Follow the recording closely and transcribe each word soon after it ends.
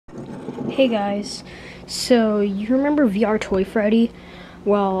Hey guys, so you remember VR Toy Freddy?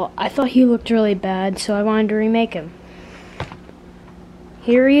 Well, I thought he looked really bad, so I wanted to remake him.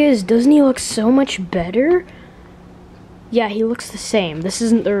 Here he is. Doesn't he look so much better? Yeah, he looks the same. This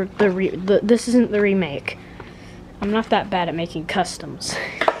isn't this isn't the remake. I'm not that bad at making customs.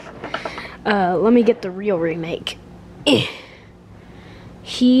 Let me get the real remake.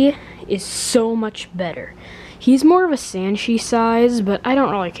 He is so much better. He's more of a Sanshi size, but I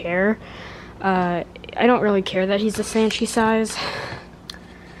don't really care. I don't really care that he's a Sanshi size.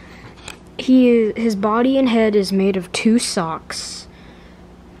 His body and head is made of 2 socks,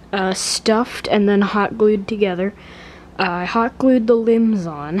 stuffed and then hot glued together. I hot glued the limbs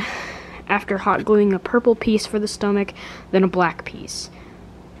on, after hot gluing a purple piece for the stomach, then a black piece.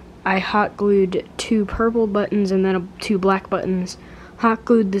 I hot glued 2 purple buttons and then 2 black buttons. Hot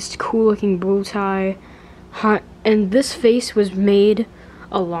glued this cool looking bow tie. And this face was made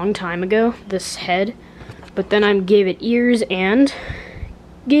a long time ago, this head, but then I gave it ears and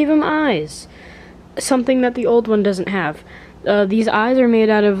gave him eyes, something that the old one doesn't have. These eyes are made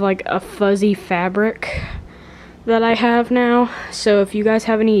out of like a fuzzy fabric that I have now, so if you guys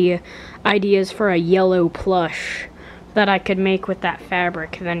have any ideas for a yellow plush that I could make with that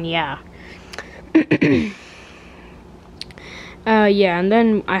fabric, then yeah. Yeah, and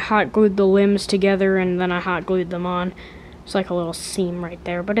then I hot glued the limbs together and then I hot glued them on. It's like a little seam right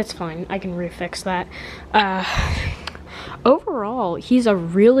there, but it's fine. I can refix that. Overall, he's a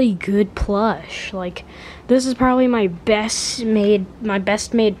really good plush. Like, this is probably my best made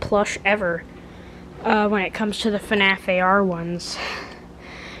plush ever when it comes to the FNAF AR ones.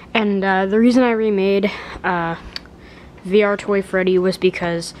 And the reason I remade VR Toy Freddy was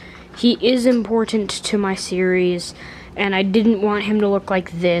because he is important to my series, and I didn't want him to look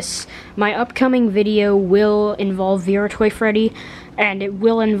like this. My upcoming video will involve VR Toy Freddy, and it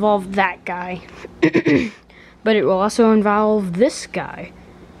will involve that guy. But it will also involve this guy.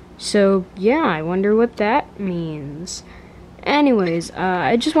 So, yeah, I wonder what that means. Anyways,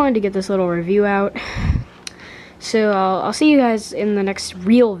 I just wanted to get this little review out. So, I'll see you guys in the next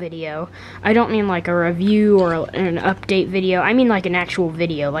real video. I don't mean like a review or an update video. I mean like an actual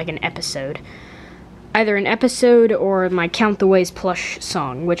video, like an episode. Either an episode or my Count the Ways plush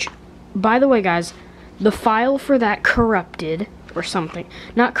song, which, by the way, guys, the file for that corrupted, or something.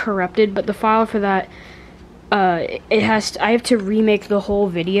 Not corrupted, but the file for that, I have to remake the whole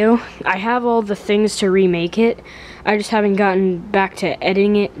video. I have all the things to remake it. I just haven't gotten back to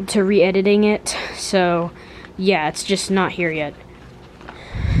editing it, to re-editing it, so, yeah, it's just not here yet.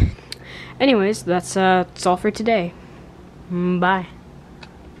 Anyways, that's all for today. Bye.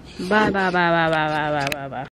 Bye, bye, bye, bye, bye, bye, bye, bye, bye.